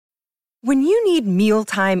When you need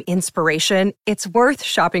mealtime inspiration, it's worth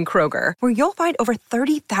shopping Kroger, where you'll find over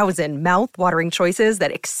 30,000 mouth-watering choices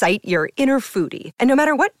that excite your inner foodie. And no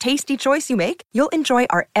matter what tasty choice you make, you'll enjoy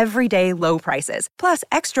our everyday low prices, plus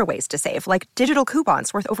extra ways to save, like digital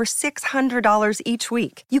coupons worth over $600 each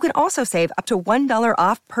week. You can also save up to $1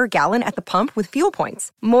 off per gallon at the pump with fuel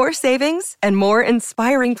points. More savings and more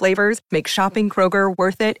inspiring flavors make shopping Kroger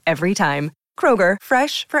worth it every time. Kroger,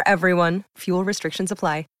 fresh for everyone. Fuel restrictions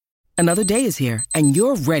apply. Another day is here, and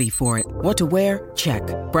you're ready for it. What to wear? Check.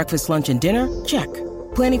 Breakfast, lunch, and dinner? Check.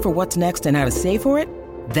 Planning for what's next and how to save for it?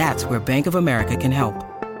 That's where Bank of America can help.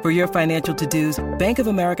 For your financial to-dos, Bank of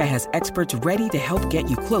America has experts ready to help get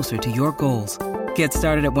you closer to your goals. Get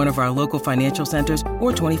started at one of our local financial centers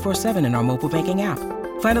or 24/7 in our mobile banking app.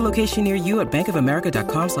 Find a location near you at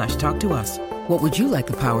bankofamerica.com/talktous. What would you like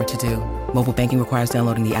the power to do? Mobile banking requires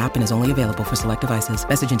downloading the app and is only available for select devices.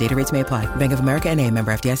 Message and data rates may apply. Bank of America N.A.,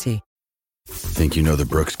 member FDIC. Think you know the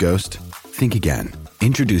Brooks Ghost? Think again.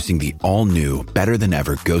 Introducing the all-new,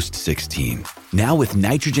 better-than-ever Ghost 16. Now with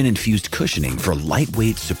nitrogen-infused cushioning for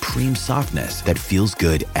lightweight, supreme softness that feels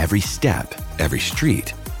good every step, every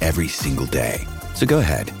street, every single day. So go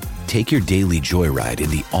ahead, take your daily joyride in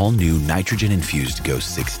the all-new nitrogen-infused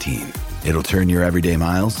Ghost 16. It'll turn your everyday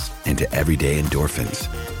miles into everyday endorphins.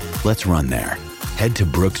 Let's run there. Head to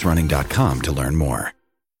brooksrunning.com to learn more.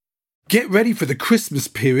 Get ready for the Christmas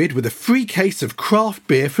period with a free case of craft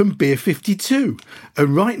beer from Beer 52.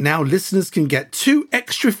 And right now, listeners can get 2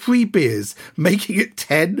 extra free beers, making it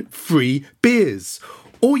 10 free beers.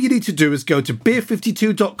 All you need to do is go to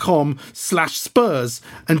beer52.com/Spurs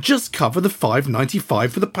and just cover the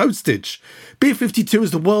 $5.95 for the postage. Beer 52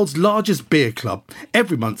 is the world's largest beer club.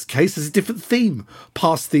 Every month's case has a different theme.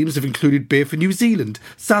 Past themes have included beer for New Zealand,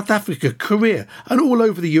 South Africa, Korea, and all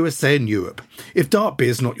over the USA and Europe. If dark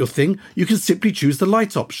beer is not your thing, you can simply choose the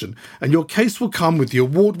light option, and your case will come with the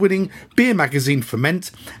award-winning beer magazine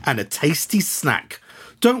Ferment and a tasty snack.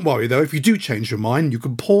 Don't worry though, if you do change your mind, you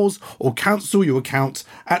can pause or cancel your account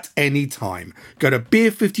at any time. Go to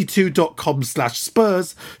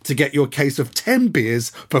beer52.com/Spurs to get your case of 10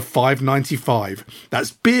 beers for $5.95.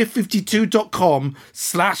 That's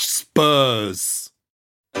beer52.com/Spurs.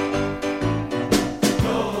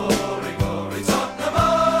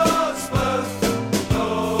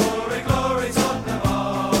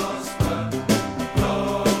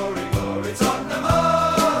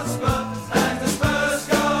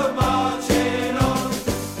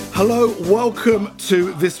 Hello, welcome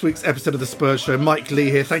to this week's episode of The Spurs Show. Mike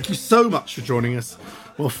Lee here. Thank you so much for joining us.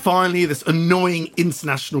 Well, finally, this annoying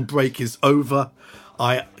international break is over.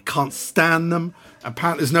 I can't stand them.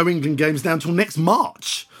 Apparently, there's no England games down until next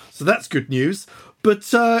March. So that's good news. But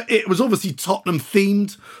it was obviously Tottenham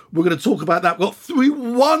themed. We're going to talk about that. We've got 3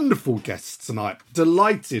 wonderful guests tonight.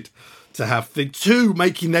 Delighted to have the 2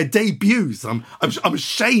 making their debuts. I'm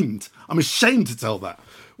ashamed. I'm ashamed to tell that.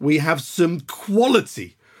 We have some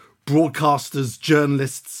quality broadcasters,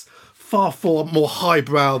 journalists, far more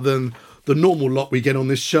highbrow than the normal lot we get on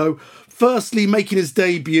this show. Firstly, making his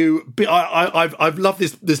debut, I've loved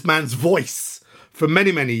this man's voice for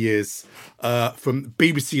many years. From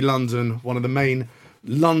BBC London, one of the main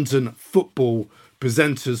London football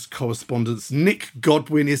presenters, correspondents. Nick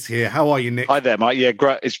Godwin is here. How are you, Nick? Hi there, Mike. Yeah,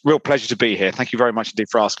 great. It's a real pleasure to be here. Thank you very much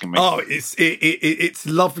indeed for asking me. Oh, it's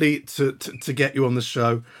lovely to get you on the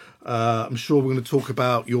show. I'm sure we're going to talk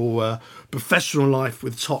about your professional life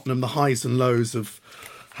with Tottenham, the highs and lows of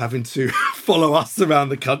having to follow us around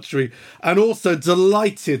the country, and also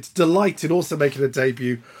delighted also making a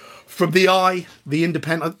debut from The Eye, the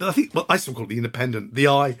Independent. I think I still call it The Independent. The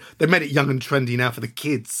Eye. They made it young and trendy now for the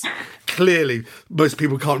kids. Clearly, most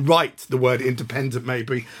people can't write the word independent,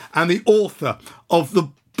 maybe. And the author of the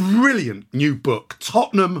brilliant new book,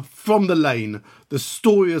 Tottenham from the Lane, the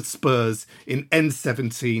story of Spurs in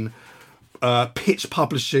N17, Pitch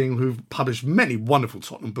Publishing, who've published many wonderful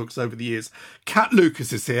Tottenham books over the years. Kat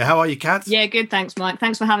Lucas is here. How are you, Kat? Yeah, good, thanks, Mike.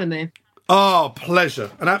 Thanks for having me. Oh, pleasure.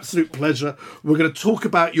 An absolute pleasure. We're going to talk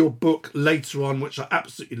about your book later on, which I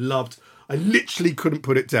absolutely loved. I literally couldn't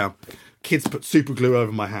put it down. Kids put super glue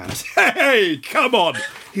over my hands. Hey, come on.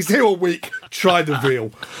 He's here all week. Try the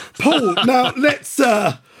real. Paul, now let's...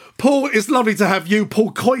 Paul, it's lovely to have you.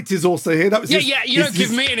 Paul Coit is also here. That was you don't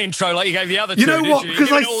give me an intro like you gave the other two. You know what?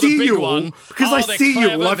 Because I see you all. Because I see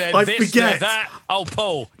you all, I forget. That. Oh,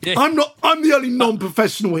 Paul. Yeah. I'm the only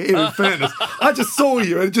non-professional here, in fairness. I just saw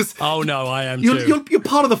you and just... Oh, no, I am too. You're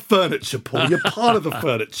part of the furniture, Paul. You're part of the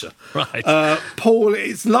furniture. Right. Paul,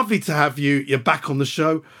 it's lovely to have you. You're back on the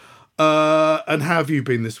show. And how have you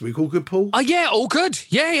been this week? All good, Paul? Yeah, all good.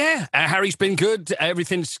 Yeah. Harry's been good.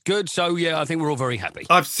 Everything's good. So, yeah, I think we're all very happy.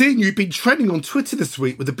 I've seen you've been trending on Twitter this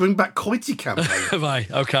week with the Bring Back Coity campaign. Have I?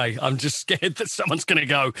 Okay. I'm just scared that someone's going to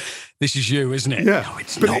go, this is you, isn't it? Yeah. No,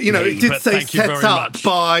 it's but, not you know, me, it did but say thank you set very up much.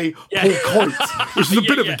 by Paul Coit, which is a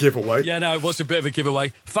bit of a giveaway. Yeah, no, it was a bit of a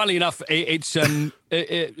giveaway. Funnily enough, it's...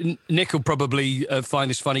 Nick will probably find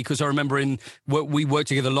this funny because I remember we worked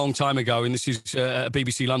together a long time ago, and this is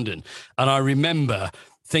BBC London, and I remember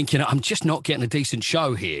thinking, I'm just not getting a decent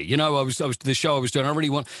show here. You know, I was the show I was doing. I really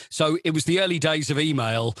want. So it was the early days of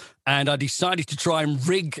email, and I decided to try and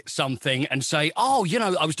rig something and say, oh, you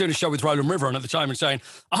know, I was doing a show with Roland River at the time and saying,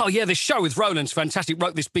 oh, yeah, this show with Roland's fantastic,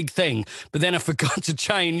 wrote this big thing. But then I forgot to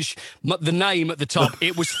change the name at the top.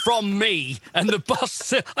 It was from me. And the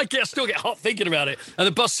boss, I still get hot thinking about it. And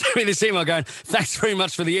the boss sent me this email going, thanks very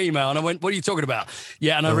much for the email. And I went, what are you talking about?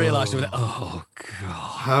 Yeah, and I realised, oh, God.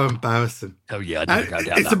 How embarrassing. Oh, yeah, I didn't go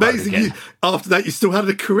down it's that road amazing. again. After that, you still had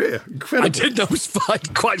a career. Incredible. I did. I was fine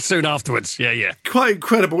quite soon afterwards. Yeah. Quite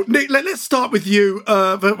incredible. Nick, let's start with you. We're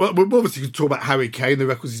obviously going to talk about Harry Kane, the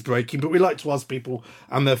records he's breaking, but we like to ask people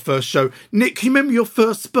and their first show. Nick, can you remember your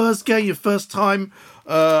first Spurs game, your first time,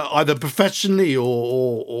 either professionally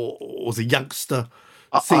or as a youngster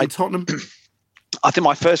seeing Tottenham? I think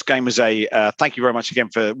my first game was thank you very much again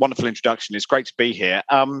for a wonderful introduction. It's great to be here.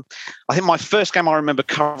 I think my first game I remember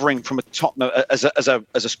covering from a Tottenham as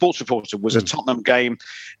a sports reporter was a Tottenham game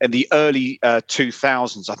in the early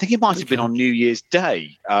 2000s. I think it might have been on New Year's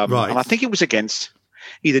Day. And I think it was against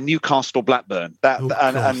either Newcastle or Blackburn. That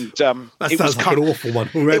sounds like an awful one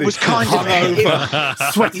already. It was kind of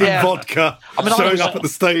sweating vodka, showing up at the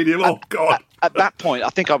stadium. Oh God! At that point, I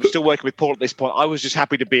think I was still working with Paul at this point. I was just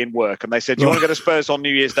happy to be in work, and they said, "Do you want to go to Spurs on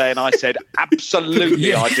New Year's Day?" And I said,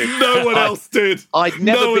 "Absolutely, I do." No one else did.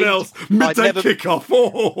 No one else. Midday kickoff.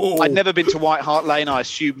 Oh. I'd never been to White Hart Lane. I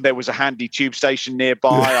assumed there was a handy tube station nearby.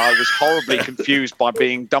 I was horribly confused by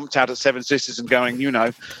being dumped out at Seven Sisters and going,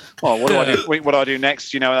 what do I do? What do I do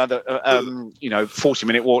next?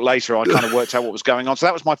 40-minute walk later, I kind of worked out what was going on. So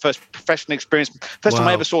that was my first professional experience. First time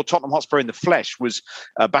I ever saw Tottenham Hotspur in the flesh was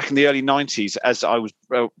back in the early 90s, as I was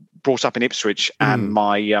brought up in Ipswich, and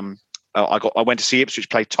I went to see Ipswich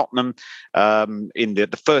play Tottenham in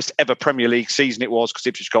the first ever Premier League season it was, because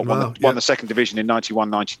Ipswich won the second division in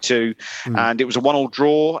 91-92, and it was a 1-1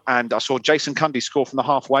 draw, and I saw Jason Cundy score from the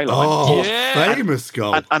halfway line. Oh, famous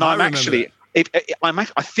goal. And I'm actually...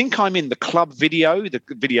 I think I'm in the club video, the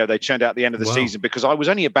video they churned out at the end of the season, because I was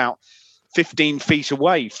only about 15 feet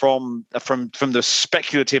away from the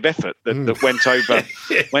speculative effort that went over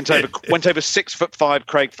 6'5"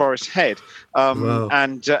 Craig Forrest's head,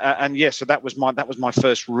 and so that was my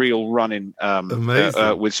first real run in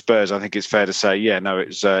with Spurs. I think it's fair to say,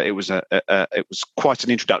 it was quite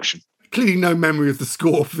an introduction. Clearly no memory of the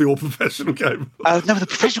score for your professional game. No, the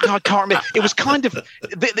professional game, I can't remember. It was kind of...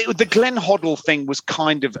 The Glenn Hoddle thing was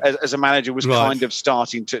kind of, as a manager, was kind of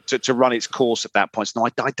starting to run its course at that point. So I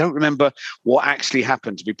don't remember what actually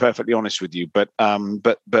happened, to be perfectly honest with you. But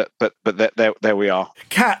there we are.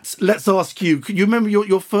 Kat, let's ask you. Can you remember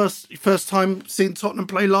your first time seeing Tottenham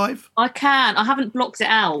play live? I can. I haven't blocked it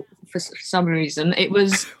out for some reason. It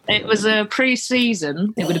was a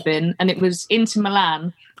pre-season, it would have been, and it was Inter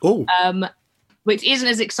Milan. Oh. Which isn't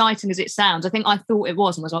as exciting as it sounds. I think I thought it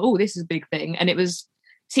was, and was like, oh, this is a big thing. And it was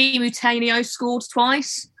Timu Tainio scored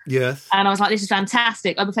twice. Yes. And I was like, this is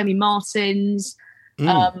fantastic. Obafemi Martins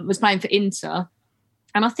was playing for Inter.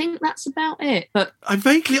 And I think that's about it. But I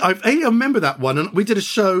vaguely remember that one. And we did a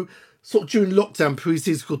show sort of during lockdown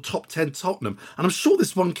pre-season called Top 10 Tottenham. And I'm sure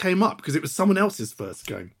this one came up because it was someone else's first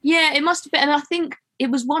game. Yeah, it must have been. And I think it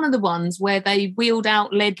was one of the ones where they wheeled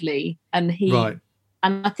out Ledley and he... Right.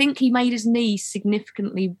 And I think he made his knee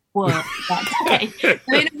significantly worse that day. So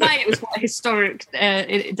in a way, it was quite a historic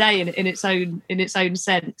day in its own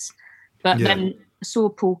sense. But then saw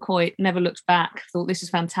Paul Coit, never looked back. Thought this is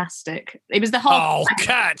fantastic. It was the half. Oh,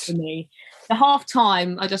 Cat! For me, the half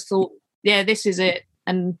time. I just thought, this is it.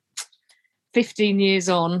 And 15 years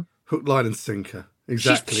on, hook, line, and sinker.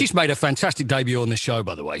 Exactly. She's made a fantastic debut on this show,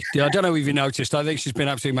 by the way. I don't know if you noticed. I think she's been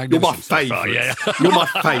absolutely magnificent. You're my favourite. You're my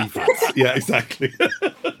favourite. Yeah, exactly.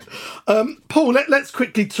 Paul, let's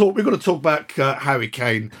quickly talk. We've got to talk about Harry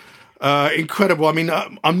Kane. Incredible. I mean,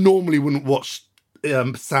 I normally wouldn't watch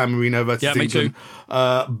San Marino versus England. Me too.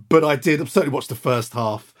 But I did. I've certainly watched the first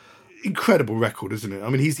half. Incredible record, isn't it? I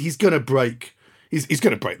mean, he's going to break... He's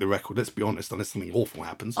going to break the record, let's be honest, unless something awful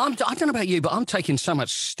happens. I don't know about you, but I'm taking so much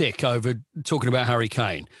stick over talking about Harry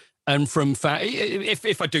Kane. and from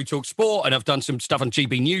if I do talk sport, and I've done some stuff on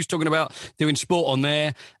GB News talking about doing sport on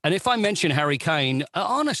there, and if I mention Harry Kane,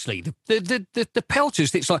 honestly, the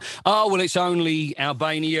pelters, it's like, oh, well, it's only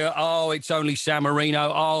Albania, oh, it's only San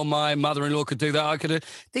Marino, oh, my mother-in-law could do that,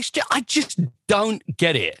 I just don't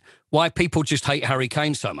get it, why people just hate Harry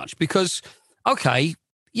Kane so much, because, okay,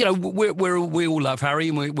 you know, we all love Harry,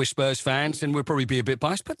 and we're Spurs fans, and we'll probably be a bit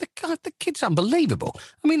biased, but the kid's unbelievable.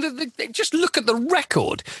 I mean, just look at the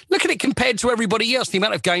record. Look at it compared to everybody else, the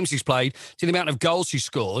amount of games he's played, to the amount of goals he's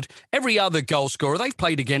scored. Every other goal scorer, they've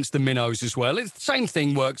played against the minnows as well. It's the same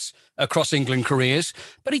thing works across England careers,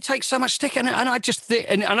 but he takes so much stick. And I just think,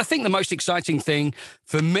 and I think the most exciting thing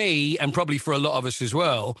for me, and probably for a lot of us as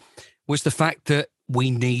well, was the fact that we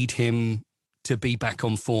need him to be back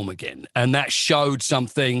on form again, and that showed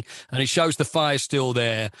something, and it shows the fire's still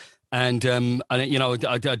there. And you know,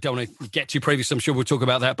 I don't want to get too previous. I'm sure we'll talk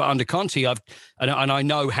about that. But under Conte, and I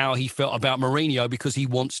know how he felt about Mourinho, because he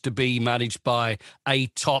wants to be managed by a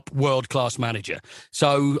top world class manager.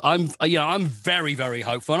 So I'm very, very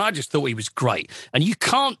hopeful, and I just thought he was great. And you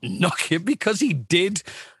can't knock him, because he did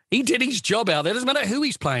his job out there. Doesn't matter who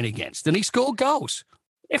he's playing against, and he scored goals.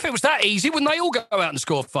 If it was that easy, wouldn't they all go out and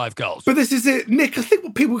score 5 goals? But this is it, Nick. I think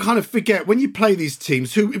what people kind of forget when you play these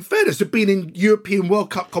teams who, in fairness, have been in European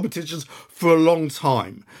World Cup competitions for a long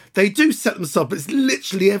time, they do set themselves, it's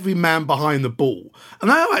literally every man behind the ball. And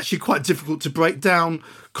they are actually quite difficult to break down,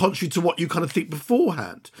 contrary to what you kind of think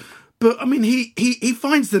beforehand. But, I mean, he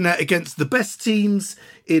finds the net against the best teams.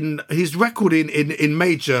 In his record in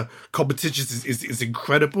major competitions is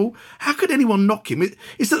incredible. How could anyone knock him?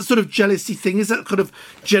 Is that sort of jealousy thing? Is that kind of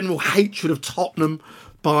general hatred of Tottenham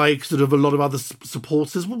by sort of a lot of other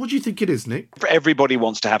supporters? What do you think it is, Nick? Everybody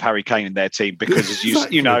wants to have Harry Kane in their team, because as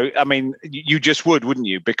Exactly. you know, I mean, you just would, wouldn't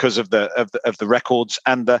you? Because of the records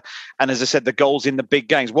and as I said, the goals in the big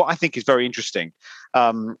games. What I think is very interesting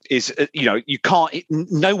is, you know,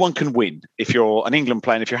 no one can win if you're an England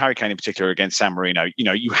player, and if you're Harry Kane in particular against San Marino. You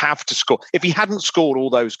know, you have to score. If he hadn't scored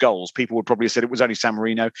all those goals, people would probably have said it was only San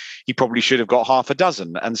Marino. He probably should have got half a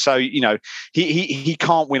dozen. And so, you know, he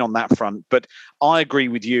can't win on that front. But I agree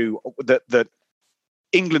with you that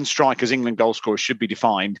England strikers, England goal scorers should be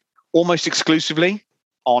defined almost exclusively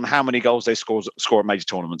on how many goals they score at major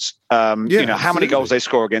tournaments. You know, how many goals they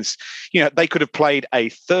score against, you know, they could have played a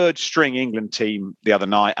third string England team the other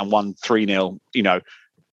night and won 3-0, you know,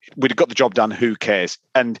 we'd have got the job done. Who cares?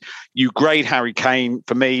 And you grade Harry Kane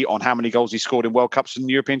for me on how many goals he scored in World Cups and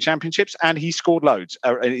European Championships, and he scored loads.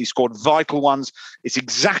 He scored vital ones. It's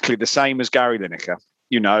exactly the same as Gary Lineker.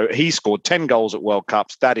 You know, he scored 10 goals at World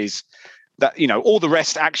Cups. That, you know, all the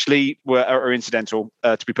rest actually are incidental,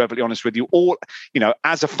 to be perfectly honest with you. All, you know,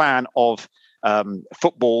 as a fan of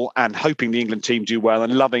football and hoping the England team do well,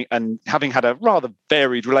 and loving and having had a rather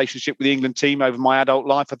varied relationship with the England team over my adult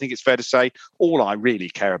life, I think it's fair to say all I really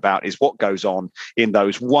care about is what goes on in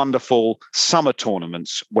those wonderful summer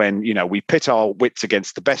tournaments when, you know, we pit our wits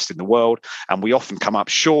against the best in the world, and we often come up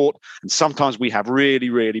short, and sometimes we have really,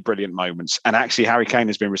 really brilliant moments. And actually Harry Kane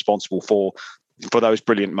has been responsible for those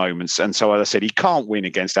brilliant moments. And so, as I said, he can't win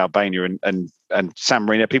against Albania and San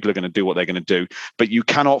Marino. People are going to do what they're going to do, but you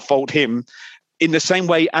cannot fault him in the same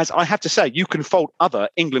way as, I have to say, you can fault other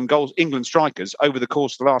England strikers over the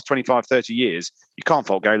course of the last 25, 30 years. You can't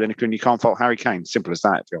fault Gary Lineker and you can't fault Harry Kane. Simple as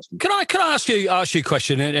that, if you ask me. Can I ask you a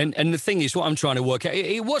question? And the thing is, what I'm trying to work out,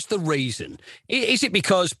 what's the reason? Is it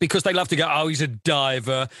because they love to go, oh, he's a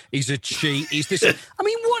diver, he's a cheat, he's this? I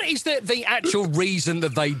mean, what is the actual reason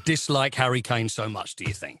that they dislike Harry Kane so much, do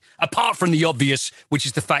you think? Apart from the obvious, which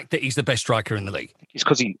is the fact that he's the best striker in the league. It's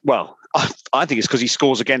because I think it's because he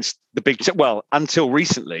scores against the big. Well, until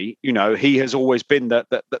recently, you know, he has always been the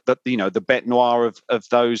you know, the bête noire of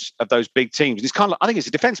those big teams. It's kind of, I think it's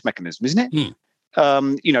a defence mechanism, isn't it?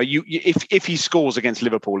 You know, if he scores against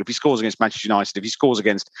Liverpool, if he scores against Manchester United, if he scores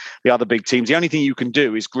against the other big teams, the only thing you can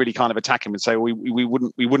do is really kind of attack him and say, well, we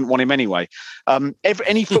wouldn't want him anyway.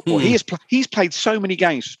 Any football, he's played so many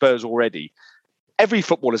games for Spurs already. Every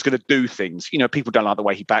footballer is going to do things. You know, people don't like the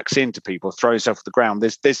way he backs into people, throw himself to the ground.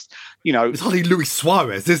 There's, you know, it's hardly Luis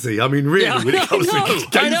Suarez, is he? I mean, really, when it comes to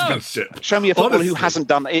gamesmanship. Show me a footballer who hasn't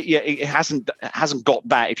done it. Yeah, it hasn't got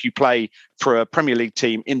that. If you play for a Premier League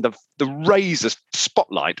team in the razor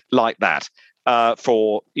spotlight like that,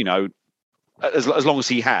 for, you know, as long as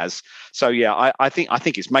he has. So yeah, I think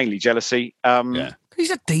it's mainly jealousy.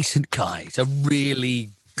 He's a decent guy. He's a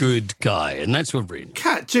really good guy, and that's what really.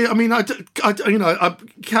 Kat, I mean, Kat,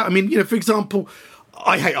 I mean, you know, for example,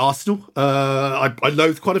 I hate Arsenal. I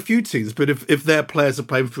loathe quite a few teams, but if their players are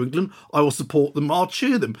playing for England, I will support them. I'll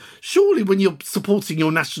cheer them. Surely, when you're supporting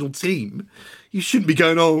your national team, you shouldn't be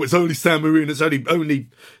going, oh, it's only San Marino, it's only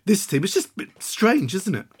this team. It's just a bit strange,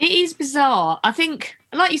 isn't it? It is bizarre. I think,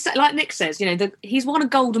 like you said, like Nick says, he's won a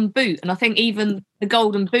golden boot, and I think even the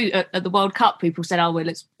golden boot at the World Cup, people said, oh, well,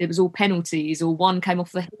 it was all penalties, or one came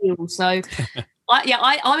off the heel. So,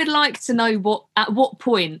 I would like to know at what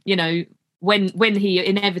point, when he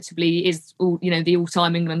inevitably is the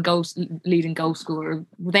all-time England leading goal scorer,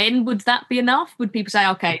 then would that be enough? Would people say,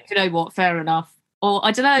 okay, you know what, fair enough? Or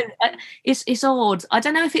I don't know, it's odd. I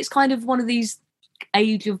don't know if it's kind of one of these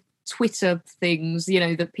age of Twitter things,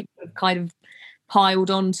 that people have kind of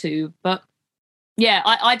piled onto. But yeah,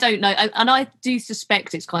 I don't know. And I do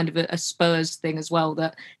suspect it's kind of a Spurs thing as well,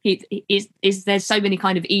 that there's so many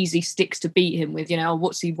kind of easy sticks to beat him with,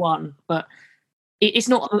 what's he won? But it's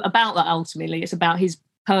not about that ultimately. It's about his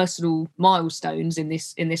personal milestones in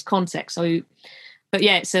this context. So, but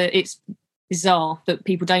yeah, it's bizarre that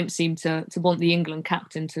people don't seem to want the England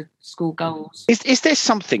captain to score goals. Is there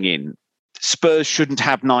something in Spurs shouldn't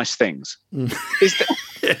have nice things?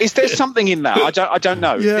 Is there something in that? I don't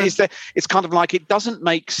know. Yeah. It's kind of like, it doesn't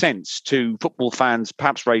make sense to football fans,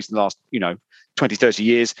 perhaps raised in the last 20, 30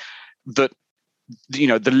 years, that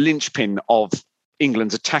the linchpin of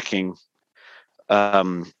England's attacking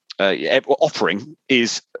offering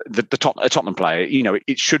is a Tottenham player.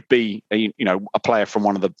 It should be a player from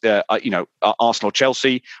one of the Arsenal,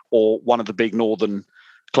 Chelsea, or one of the big northern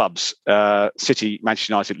clubs, City,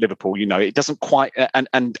 Manchester United, Liverpool. It doesn't quite and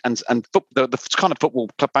the kind of football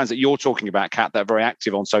club fans that you're talking about, Kat, that are very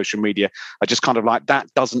active on social media, are just kind of like,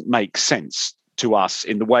 that doesn't make sense to us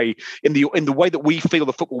in the way that we feel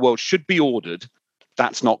the football world should be ordered.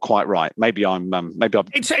 That's not quite right. Maybe I'm.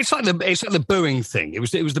 It's like the booing thing. It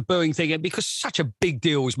was the booing thing, because such a big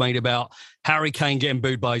deal was made about Harry Kane getting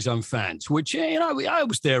booed by his own fans, which I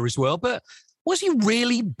was there as well. But was he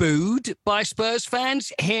really booed by Spurs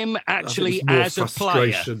fans? Him actually as a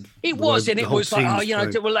player? It was, and it was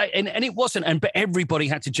like, and it wasn't. But everybody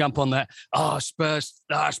had to jump on that. Spurs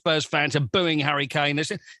fans are booing Harry Kane.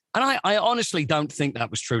 And I honestly don't think that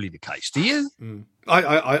was truly the case. Do you?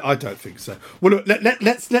 I don't think so. Well, look,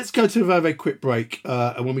 let's go to a very, very quick break,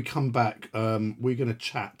 and when we come back, we're going to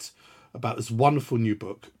chat about this wonderful new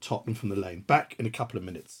book, Tottenham from the Lane. Back in a couple of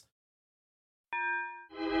minutes.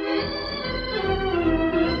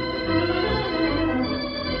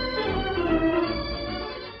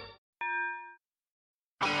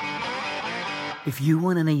 If you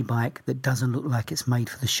want an e-bike that doesn't look like it's made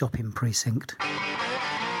for the shopping precinct,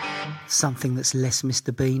 something that's less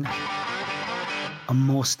Mr. Bean and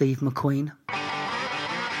more Steve McQueen,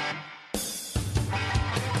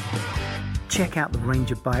 check out the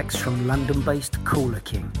range of bikes from London-based Cooler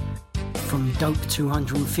King. From dope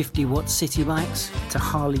 250-watt city bikes to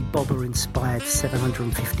Harley Bobber-inspired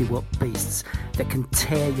 750-watt beasts that can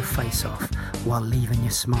tear your face off while leaving your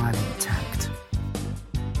smile intact.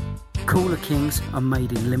 Cooler Kings are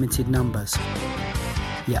made in limited numbers,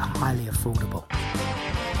 yet highly affordable.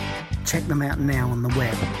 Check them out now on the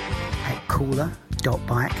web at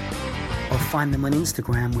cooler.bike, or find them on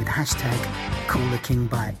Instagram with hashtag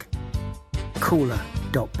CoolerKingBike.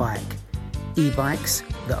 Cooler.bike. E-bikes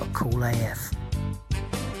that are cool AF.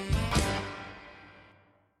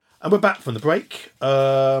 And we're back from the break.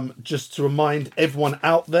 Just to remind everyone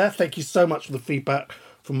out there, thank you so much for the feedback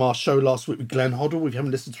from our show last week with Glenn Hoddle. If you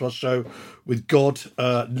haven't listened to our show with God,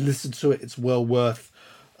 listen to it. It's well worth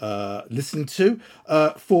listening to.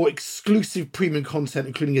 For exclusive premium content,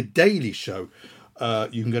 including a daily show,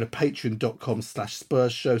 you can go to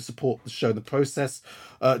patreon.com/Spurs Show, support the show in the process.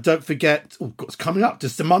 Don't forget, what's coming up,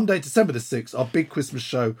 just Monday, December the 6th, our big Christmas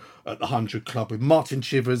show at the 100 Club with Martin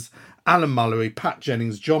Chivers, Alan Mullery, Pat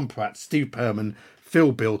Jennings, John Pratt, Steve Perman,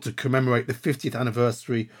 Phil Bill, to commemorate the 50th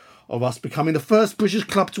anniversary of us becoming the first British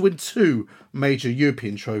club to win 2 major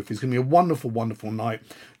European trophies. It's going to be a wonderful, wonderful night.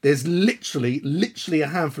 There's literally a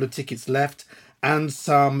handful of tickets left, and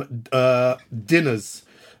some dinners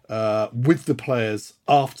with the players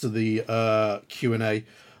after the Q&A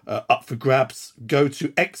up for grabs. Go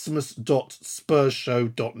to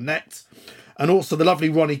xmas.spursshow.net. And also the lovely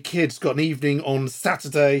Ronnie Kidd's got an evening on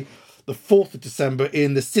Saturday, the 4th of December,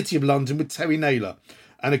 in the City of London with Terry Naylor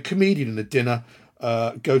and a comedian and a dinner.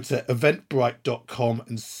 Go to eventbrite.com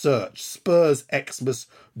and search Spurs Xmas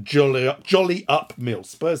Jolly Up Meal.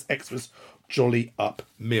 Spurs Xmas Jolly Up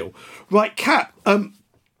Meal. Right, Kat,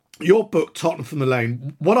 your book, Tottenham from the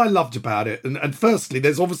Lane, what I loved about it, and firstly,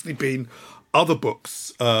 there's obviously been other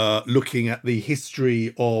books looking at the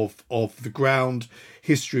history of the ground,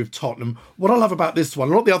 history of Tottenham. What I love about this one,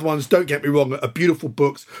 a lot of the other ones, don't get me wrong, are beautiful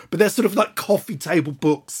books, but they're sort of like coffee table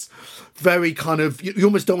books very kind of, you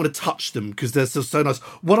almost don't want to touch them because they're so nice.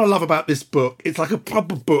 What I love about this book, it's like a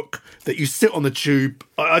proper book that you sit on the tube.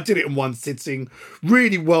 I did it in one sitting,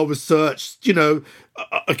 really well researched,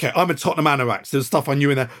 okay, I'm a Tottenham anorak, so there's stuff I knew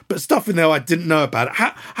in there, but stuff in there I didn't know about it.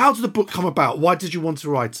 How did the book come about? Why did you want to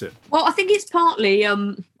write it? Well, I think it's partly,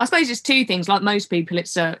 I suppose it's two things. Like most people,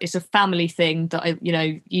 it's a family thing that,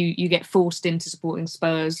 you get forced into supporting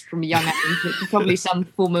Spurs from a young age, which is probably some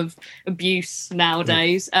form of abuse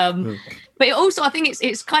nowadays. But also, I think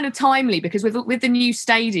it's kind of timely because with the new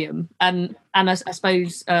stadium and I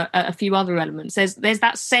suppose a few other elements, there's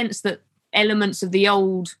that sense that elements of the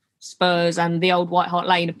old Spurs and the old White Hart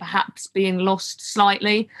Lane are perhaps being lost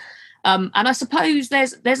slightly. And I suppose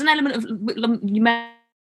there's an element of,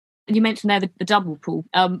 you mentioned there the double pool.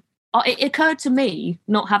 It occurred to me,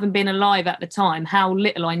 not having been alive at the time, how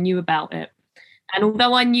little I knew about it. And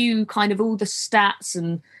although I knew kind of all the stats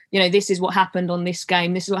and, this is what happened on this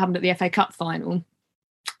game, this is what happened at the FA Cup final,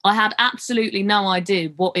 I had absolutely no idea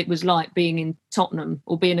what it was like being in Tottenham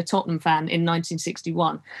or being a Tottenham fan in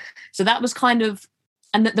 1961. So that was kind of,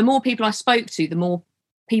 and the more people I spoke to, the more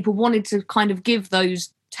people wanted to kind of give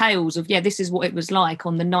those tales of, this is what it was like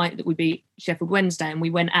on the night that we beat Sheffield Wednesday and we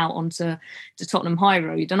went out onto Tottenham High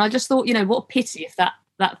Road. And I just thought, what a pity if that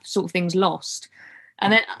sort of thing's lost.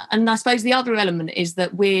 And I suppose the other element is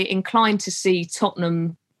that we're inclined to see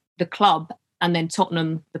Tottenham, the club, and then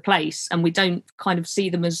Tottenham, the place, and we don't kind of see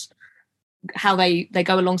them as how they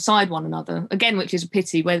go alongside one another. Again, which is a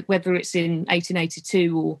pity, whether it's in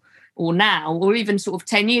 1882 or now, or even sort of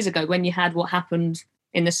 10 years ago when you had what happened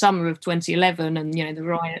in the summer of 2011 and, the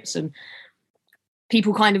riots, and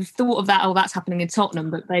people kind of thought of that, that's happening in Tottenham,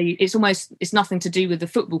 but it's nothing to do with the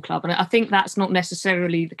football club. And I think that's not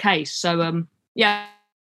necessarily the case. So, I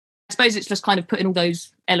suppose it's just kind of putting all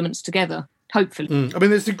those elements together, hopefully. I mean,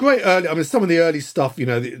 there's some of the early stuff,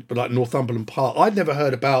 like Northumberland Park. I'd never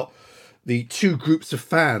heard about the two groups of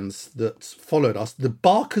fans that followed us, the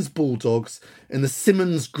Barker's Bulldogs and the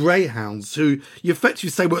Simmons Greyhounds, who you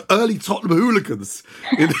effectively say were early Tottenham hooligans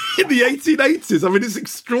in the 1880s. I mean, it's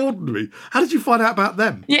extraordinary. How did you find out about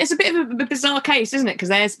them? Yeah, it's a bit of a bizarre case, isn't it?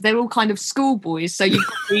 Because they're all kind of schoolboys, so you've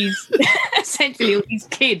got these, essentially all these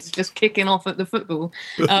kids just kicking off at the football.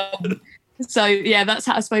 So that's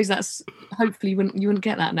how, I suppose that's, hopefully you wouldn't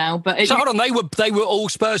get that now. But so hold on, they were all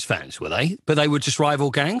Spurs fans, were they? But they were just rival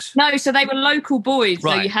gangs? No, so they were local boys.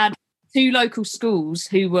 Right. So you had two local schools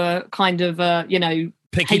who were kind of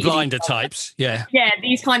Picky blinder types, yeah. Yeah,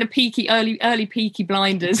 these kind of early peaky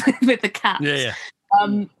blinders with the caps. Yeah.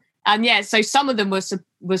 And so some of them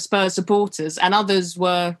were Spurs supporters and others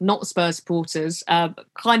were not Spurs supporters.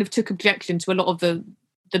 Kind of took objection to a lot of the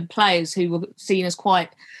players who were seen as quite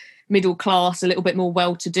middle class, a little bit more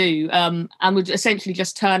well-to-do, and would essentially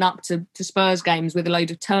just turn up to Spurs games with a load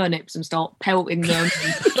of turnips and start pelting them.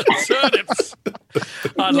 Turnips?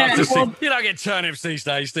 I'd love to see. You don't get turnips these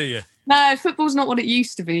days, do you? No, football's not what it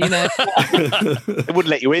used to be, It wouldn't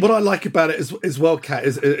let you in. What I like about it as well, Kat,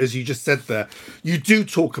 is, as you just said there, you do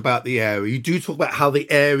talk about the area. You do talk about how the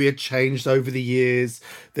area changed over the years.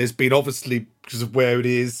 There's been, obviously, because of where it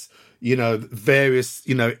is, various,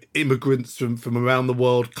 immigrants from around the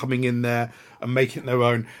world coming in there and making it their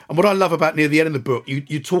own. And what I love about near the end of the book,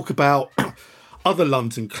 you talk about other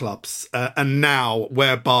London clubs and now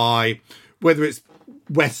whereby, whether it's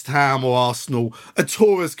West Ham or Arsenal, a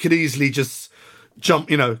tourist could easily just jump,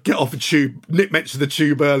 get off a tube. Nick mentioned the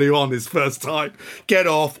tube earlier on his first time. Get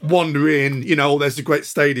off, wander in, there's a great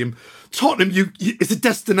stadium. Tottenham, it's a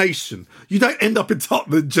destination. You don't end up in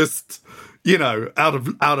Tottenham just... out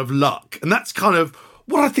of luck. And that's kind of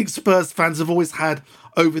what I think Spurs fans have always had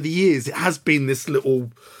over the years. It has been this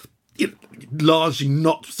little, largely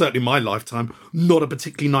not, certainly my lifetime, not a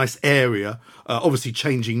particularly nice area, obviously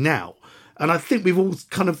changing now. And I think we've all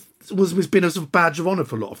kind of, it's been a sort of badge of honour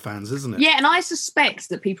for a lot of fans, isn't it? Yeah, and I suspect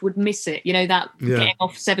that people would miss it, getting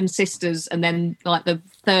off Seven Sisters and then like the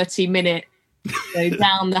 30-minute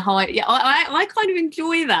down the high. Yeah, I kind of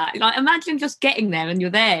enjoy that. Like, imagine just getting there and you're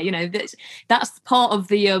there. That's part of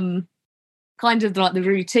the kind of like the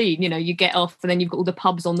routine. You get off and then you've got all the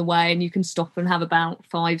pubs on the way, and you can stop and have about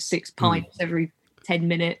 5-6 pints every 10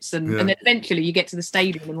 minutes, and then eventually you get to the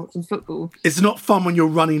stadium and watch some football. It's not fun when you're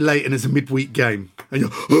running late and it's a midweek game and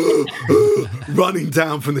you're running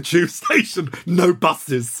down from the tube station, no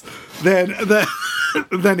buses. Then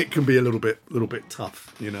it can be a little bit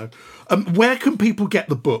tough, Where can people get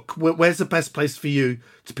the book? Where's the best place for you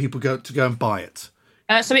to go and buy it?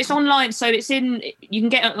 So it's online. So you can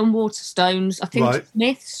get it on Waterstones, I think,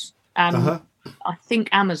 Smiths, and I think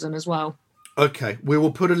Amazon as well. Okay, we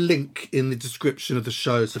will put a link in the description of the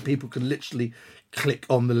show so people can literally click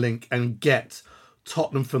on the link and get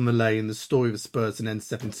Tottenham from the Lane, the story of Spurs in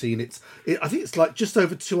N17. I think it's like just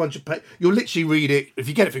over 200 pages. You'll literally read it. If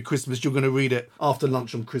you get it for Christmas, you're going to read it after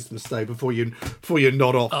lunch on Christmas Day before you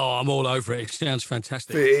nod off. Oh, I'm all over it. It sounds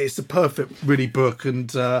fantastic. It's a perfect, really book.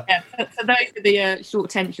 And for those with the short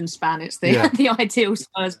attention span, it's the the ideal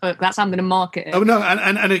Spurs book. That's how I'm going to market it. Oh no,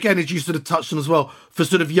 and again, as you sort of touched on as well, for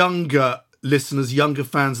sort of younger listeners, younger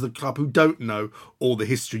fans of the club who don't know all the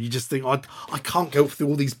history, you just think, I can't go through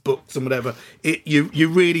all these books and whatever. You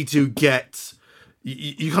really do get,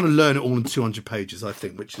 you kind of learn it all in 200 pages, I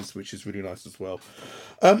think, which is really nice as well.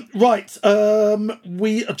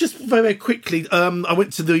 We just very, very quickly, I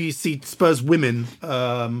went to see Spurs women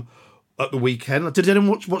at the weekend. Did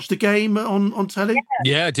anyone watch the game on telly?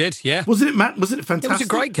 Yeah, I did. Yeah, wasn't it, Matt? Was it fantastic? It was a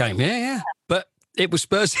great game. Yeah. But it was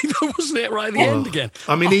Spursy, wasn't it? Right at the end again.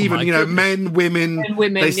 I mean, men, women,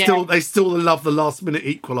 they still love the last minute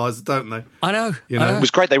equaliser, don't they? I know. It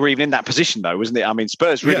was great they were even in that position, though, wasn't it? I mean,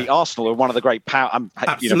 Spurs really, Arsenal are one of the great powers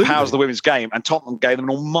of the women's game, and Tottenham gave them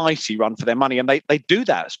an almighty run for their money, and they do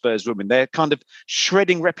that. Spurs women, they're kind of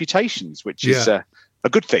shredding reputations, which is a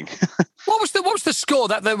good thing. What was the score?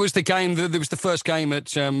 That was the game. That was the first game at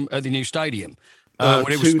the new stadium.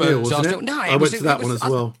 When it was 2-0, wasn't it? No, I went to that one as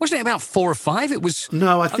well. Wasn't it about 4 or 5? It was.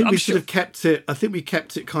 No, I think we should have kept it. I think we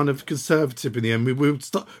kept it kind of conservative in the end. We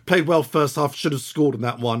played well first half, should have scored in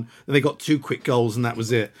that one. Then they got 2 quick goals, and that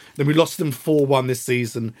was it. Then we lost them 4-1 this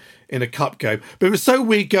season in a cup game. But it was so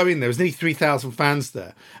weird going there. There was nearly 3,000 fans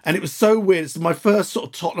there, and it was so weird. It's my first sort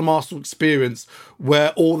of Tottenham Arsenal experience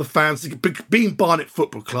where all the fans, being Barnet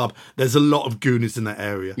Football Club, there's a lot of gooners in that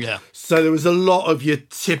area. Yeah. So there was a lot of your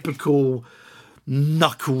typical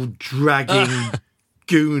knuckle dragging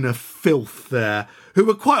gooner filth there who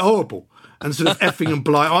were quite horrible and sort of effing and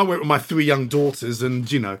blind. I went with my 3 young daughters,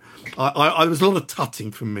 and I was a lot of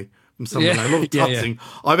tutting from me, from someone, a lot of tutting.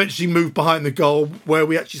 I eventually moved behind the goal where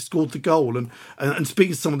we actually scored the goal, and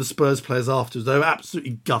speaking to some of the Spurs players afterwards, they were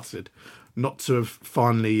absolutely gutted not to have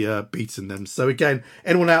finally beaten them. So again,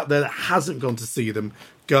 anyone out there that hasn't gone to see them,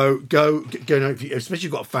 go, especially if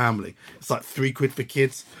you've got a family. It's like £3 for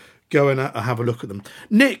kids. Go and have a look at them.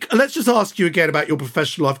 Nick, let's just ask you again about your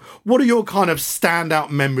professional life. What are your kind of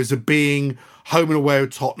standout memories of being home and away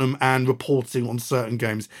with Tottenham and reporting on certain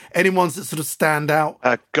games? Any ones that sort of stand out?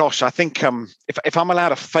 Gosh, I think if I'm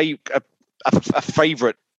allowed a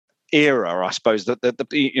favourite era, I suppose that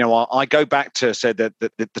I go back to say that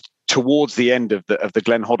the towards the end of the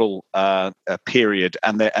Glenn Hoddle period,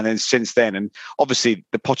 and then since then, and obviously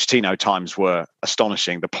the Pochettino times were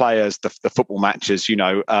astonishing. The players, the football matches,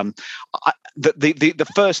 the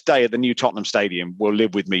first day at the new Tottenham Stadium will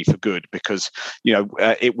live with me for good, because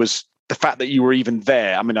it was the fact that you were even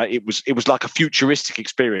there. I mean, it was like a futuristic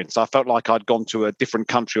experience. I felt like I'd gone to a different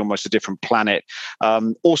country, almost a different planet.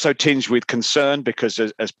 Also tinged with concern, because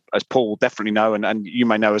as Paul will definitely know, and you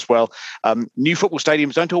may know as well, new football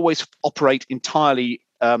stadiums don't always operate entirely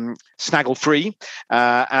snaggle free,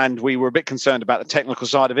 and we were a bit concerned about the technical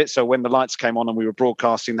side of it. So when the lights came on and we were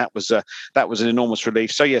broadcasting, that was an enormous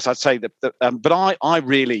relief. So yes, I'd say that. But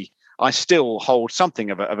I still hold something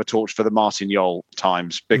of a torch for the Martin Jol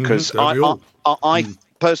times, because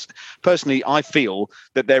personally, I feel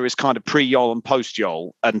that there is kind of pre-Jol and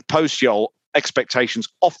post-Jol, and post-Jol expectations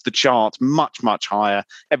off the charts, much, much higher.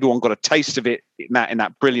 Everyone got a taste of it in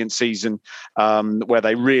that brilliant season where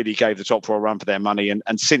they really gave the top 4 a run for their money.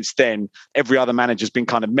 And since then, every other manager's been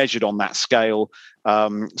kind of measured on that scale.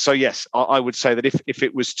 So yes, I would say that if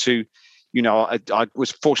it was to, I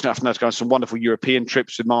was fortunate enough to go on some wonderful European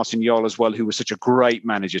trips with Martin Jol as well, who was such a great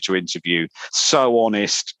manager to interview, so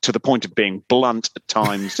honest to the point of being blunt at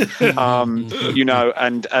times, and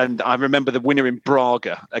I remember the winner in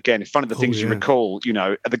Braga, again, it's one of the things you recall,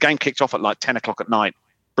 the game kicked off at like 10 o'clock at night,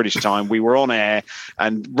 British time. We were on air,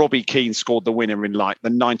 and Robbie Keane scored the winner in like the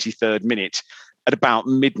 93rd minute. At about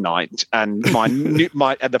midnight, and all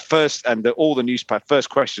the newspaper first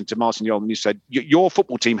question to Martin Jol, you said, "Your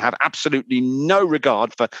football team have absolutely no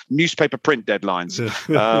regard for newspaper print deadlines."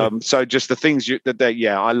 So just the things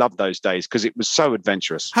I love those days, because it was so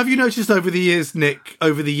adventurous. Have you noticed over the years, Nick?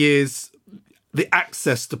 The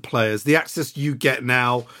access to players, the access you get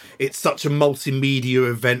now, it's such a multimedia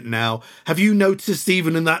event now. Have you noticed,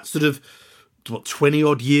 even in that sort of 20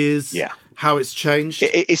 odd years? Yeah. How it's changed?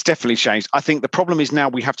 It's definitely changed. I think the problem is now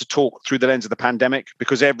we have to talk through the lens of the pandemic,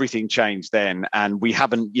 because everything changed then, and we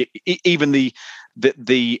haven't even the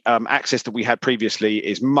access that we had previously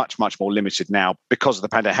is much, much more limited now because of the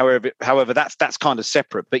pandemic. However, that's kind of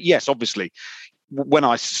separate. But yes, obviously, when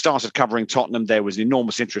I started covering Tottenham, there was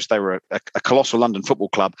enormous interest. They were a colossal London football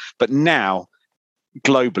club, but now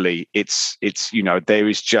globally, it's there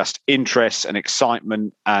is just interest and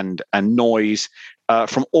excitement and noise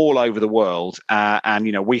from all over the world,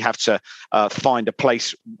 and we have to find a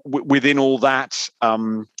place within all that.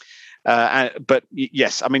 But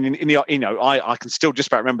yes, I mean, I can still just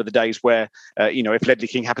about remember the days where, if Ledley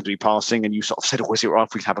King happened to be passing and you sort of said, "Oh, is it right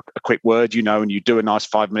if we have a quick word?" And you do a nice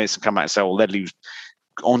 5 minutes and come back and say, "Oh, Ledley was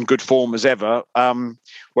on good form as ever."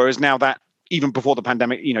 Whereas now that, even before the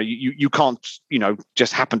pandemic, you can't,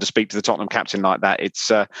 just happen to speak to the Tottenham captain like that.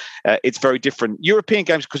 It's very different. European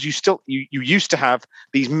games, because you used to have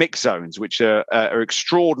these mix zones, which are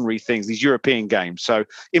extraordinary things. These European games. So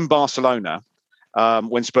in Barcelona,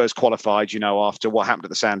 when Spurs qualified, after what happened at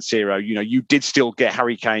the San Siro, you did still get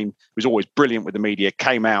Harry Kane, who was always brilliant with the media,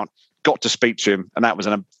 came out, got to speak to him, and that was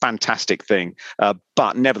a fantastic thing.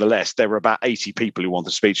 But nevertheless, there were about 80 people who wanted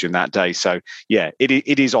to speak to him that day. So, yeah,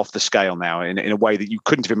 it is off the scale now in a way that you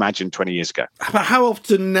couldn't have imagined 20 years ago. But how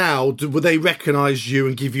often now would they recognise you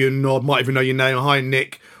and give you a nod, might even know your name, "Hi,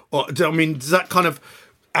 Nick"? Or, does that kind of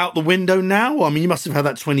out the window now? I mean, you must have had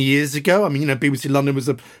that 20 years ago. I mean, BBC London was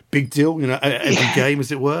a big deal, every game, as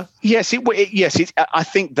it were. Yes, I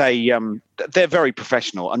think they're very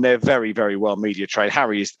professional and they're very, very well media trained.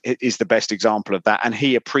 Harry is the best example of that, and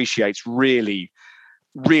he appreciates really,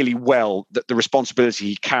 really well that the responsibility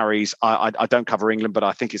he carries. I don't cover England, but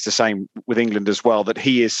I think it's the same with England as well, that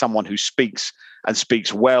he is someone who speaks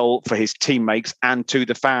well for his teammates and to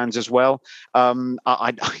the fans as well.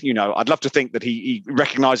 I'd love to think that he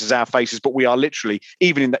recognises our faces, but we are literally,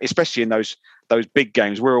 even especially in those big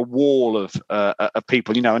games, we're a wall of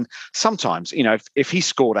people, and sometimes, if he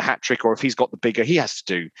scored a hat trick or if he's got the bigger, he has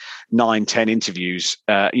to do 9-10 interviews,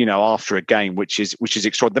 after a game, which is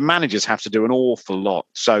extraordinary. The managers have to do an awful lot.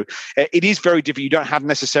 So it is very different. You don't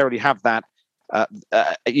necessarily have that,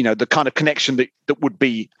 the kind of connection that would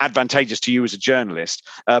be advantageous to you as a journalist.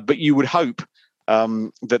 But you would hope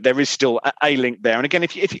that there is still a link there. And again,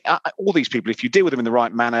 if all these people, if you deal with them in the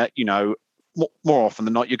right manner, more often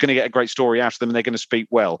than not, you're going to get a great story out of them and they're going to speak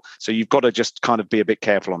well. So you've got to just kind of be a bit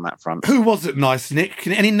careful on that front. Who was it nice, Nick?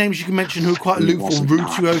 Any names you can mention who are quite aloof or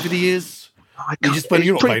rude to you over the years? You're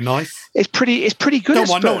not very nice. It's pretty good at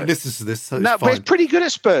Spurs. No one listens to this. So no, but it's pretty good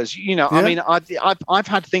at Spurs. Yeah? I mean, I've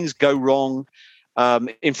had things go wrong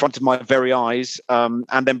in front of my very eyes, and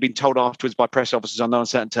then been told afterwards by press officers on no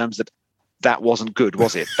uncertain terms that wasn't good,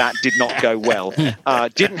 was it? That did not go well. I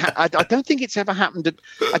don't think it's ever happened.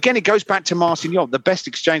 Again, it goes back to Martin Jol. The best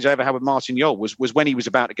exchange I ever had with Martin Jol was when he was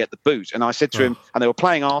about to get the boot, and I said to him, and they were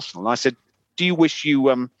playing Arsenal, and I said, "Do you wish you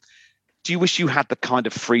had the kind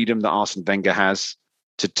of freedom that Arsene Wenger has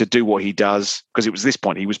to do what he does?" Because it was this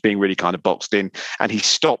point he was being really kind of boxed in, and he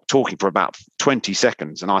stopped talking for about 20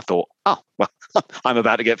 seconds, and I thought, oh well, I'm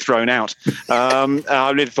about to get thrown out.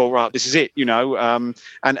 I really thought, right, this is it, and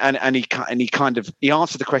he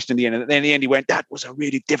answered the question in the end, and then in the end he went, "That was a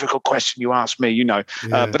really difficult question you asked me,"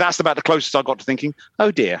 but that's about the closest I got to thinking, oh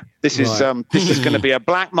dear, this is going to be a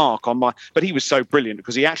black mark on my. But he was so brilliant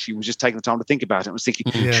because he actually was just taking the time to think about it and was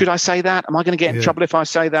thinking, should I say that? Am I going to get in trouble if I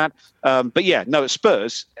say that? But yeah, no, at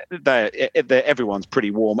Spurs, everyone's pretty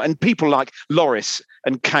warm, and people like Lloris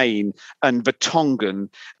and Kane and Vertonghen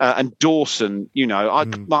and Dawson.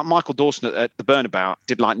 Michael Dawson at the Bernabeu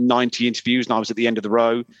did like 90 interviews, and I was at the end of the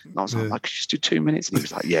row, and I was like, "I could just do 2 minutes," and he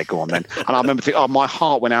was like, "Yeah, go on then." And I remember thinking, my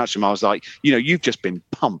heart went out to him. I was like, you've just been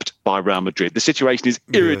pumped by Real Madrid. The situation is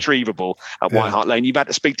irretrievable at White Hart Lane. You've had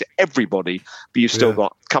to speak to everybody, but you've still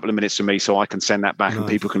got a couple of minutes for me, so I can send that back and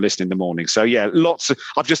people can listen in the morning. So yeah,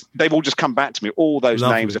 they've all just come back to me. All those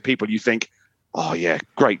names of people you think, oh yeah,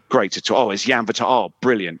 great to talk. Oh, it's Jan Vertonghen. Oh,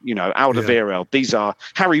 brilliant. Alderweireld. These are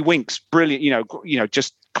Harry Winks. Brilliant.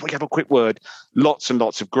 Just can we have a quick word? Lots and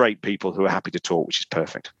lots of great people who are happy to talk, which is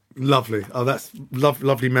perfect. Lovely. Oh, that's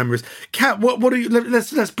lovely memories. Kat, what are you?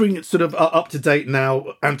 Let's bring it sort of up to date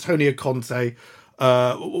now. Antonio Conte.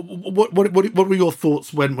 What were your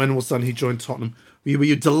thoughts when all of a sudden he joined Tottenham? Were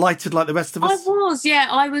you delighted like the rest of us? I was. Yeah,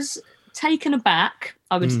 I was taken aback,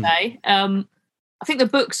 I would say. I think the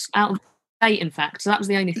book's out of date, in fact, so that was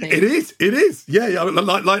the only thing. It is. Yeah.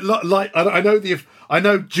 Like I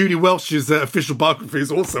know Judy Welsh's official biography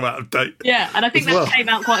is also out of date. Yeah, and I think that came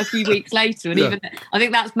out quite a few weeks later, and even I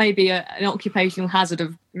think that's maybe an occupational hazard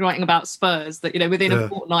of writing about Spurs, that within a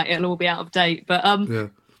fortnight it'll all be out of date. But I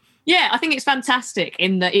think it's fantastic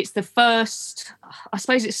in that it's the first. I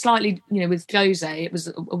suppose it's slightly with Jose, it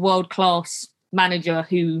was a world-class manager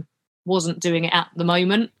who wasn't doing it at the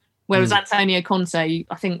moment. Whereas Antonio Conte,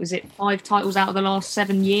 I think, was it 5 titles out of the last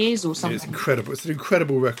 7 years or something? It's incredible. It's an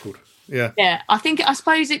incredible record. Yeah. I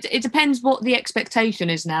suppose it depends what the expectation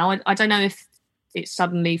is now. I don't know if it's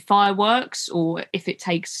suddenly fireworks or if it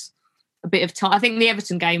takes a bit of time. I think the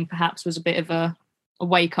Everton game perhaps was a bit of a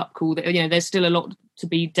wake-up call that, there's still a lot to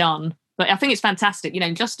be done. But I think it's fantastic,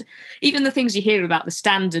 just even the things you hear about the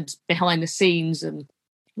standards behind the scenes and,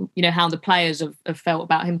 how the players have felt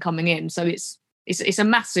about him coming in. So it's a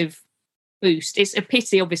massive boost. It's a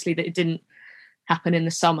pity, obviously, that it didn't happen in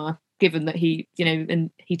the summer, given that he, and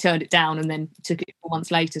he turned it down and then took it 4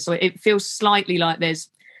 months later. So it feels slightly like there's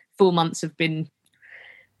 4 months have been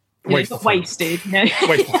wasted. Wasted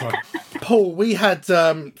time. Paul, we had,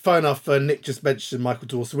 fun enough, Nick just mentioned Michael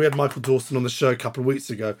Dawson. We had Michael Dawson on the show a couple of weeks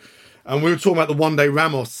ago, and we were talking about the one-day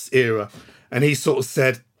Ramos era, and he sort of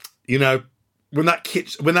said, when that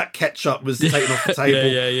ketchup was taken off the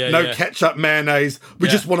table, no ketchup, mayonnaise, we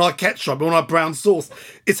just want our ketchup, we want our brown sauce.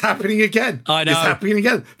 It's happening again. I know. It's happening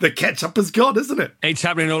again. The ketchup has gone, isn't it? It's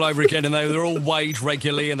happening all over again, and they're all weighed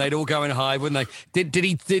regularly, and they'd all go in high, wouldn't they?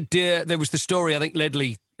 There was the story, I think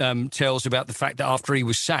Ledley tells about the fact that after he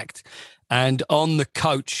was sacked, and on the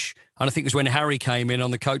coach, and I think it was when Harry came in on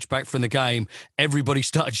the coach back from the game, everybody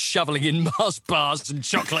started shoveling in Mars bars and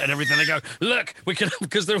chocolate and everything. They go, look, we can,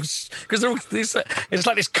 because there was this, it's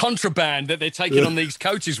like this contraband that they're taking on these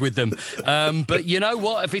coaches with them. But you know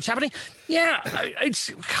what? If it's happening, I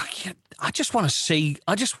just want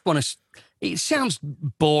to, it sounds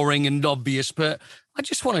boring and obvious, but I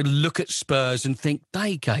just want to look at Spurs and think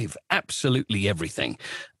they gave absolutely everything.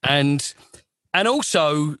 And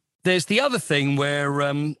also there's the other thing where,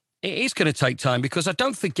 it is going to take time because I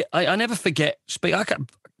don't forget. I never forget. I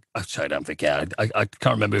don't forget. I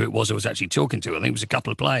can't remember who it was I was actually talking to. I think it was a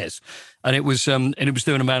couple of players, and it was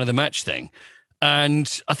doing a man of the match thing.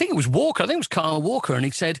 And I think it was Walker. I think it was Kyle Walker, and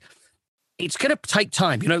he said it's going to take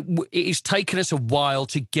time. It has taken us a while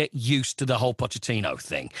to get used to the whole Pochettino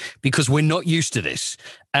thing because we're not used to this.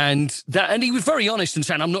 And he was very honest and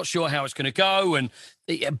saying, I'm not sure how it's going to go,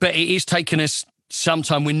 but it is taking us some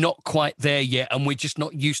time. We're not quite there yet, and we're just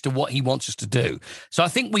not used to what he wants us to do. So I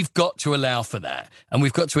think we've got to allow for that, and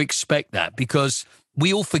we've got to expect that because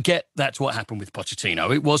we all forget that's what happened with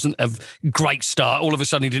Pochettino. It wasn't a great start. All of a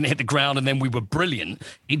sudden, he didn't hit the ground, and then we were brilliant.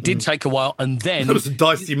 It did take a while, and then there was some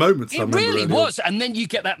dicey moments. It really was, and then you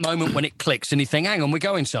get that moment when it clicks, and you think, "Hang on, we're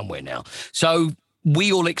going somewhere now." So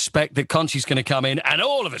we all expect that Conte's going to come in and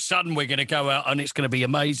all of a sudden we're going to go out and it's going to be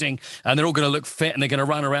amazing and they're all going to look fit and they're going to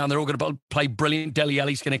run around. They're all going to play brilliant. Dele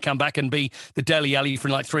Alli's going to come back and be the Dele Alli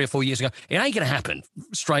from like 3 or 4 years ago. It ain't going to happen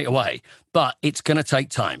straight away, but it's going to take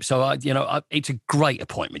time. So, it's a great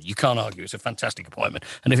appointment. You can't argue. It's a fantastic appointment.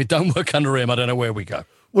 And if it don't work under him, I don't know where we go.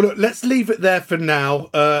 Well, look, let's leave it there for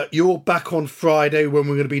now. You're back on Friday when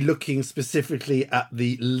we're going to be looking specifically at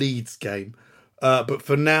the Leeds game. But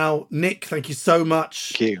for now, Nick, thank you so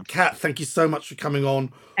much. Thank you. Kat, thank you so much for coming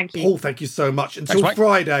on. Thank you. Paul, thank you so much. Until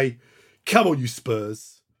Friday, come on, you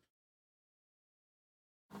Spurs.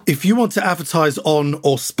 If you want to advertise on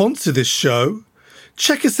or sponsor this show,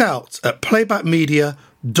 check us out at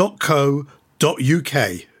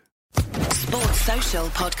playbackmedia.co.uk. Sports Social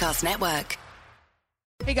Podcast Network.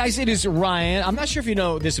 Hey guys, it is Ryan. I'm not sure if you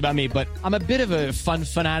know this about me, but I'm a bit of a fun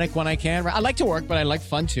fanatic when I can. I like to work, but I like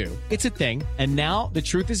fun too. It's a thing. And now the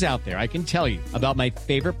truth is out there. I can tell you about my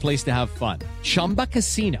favorite place to have fun. Chumba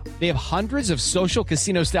Casino. They have hundreds of social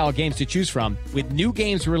casino style games to choose from with new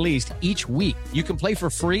games released each week. You can play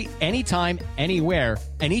for free anytime, anywhere.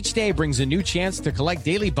 And each day brings a new chance to collect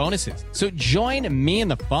daily bonuses. So join me in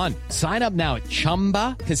the fun. Sign up now at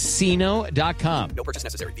ChumbaCasino.com. No purchase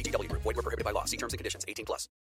necessary. VGW Group. Void where prohibited by law. See terms and conditions. 18+.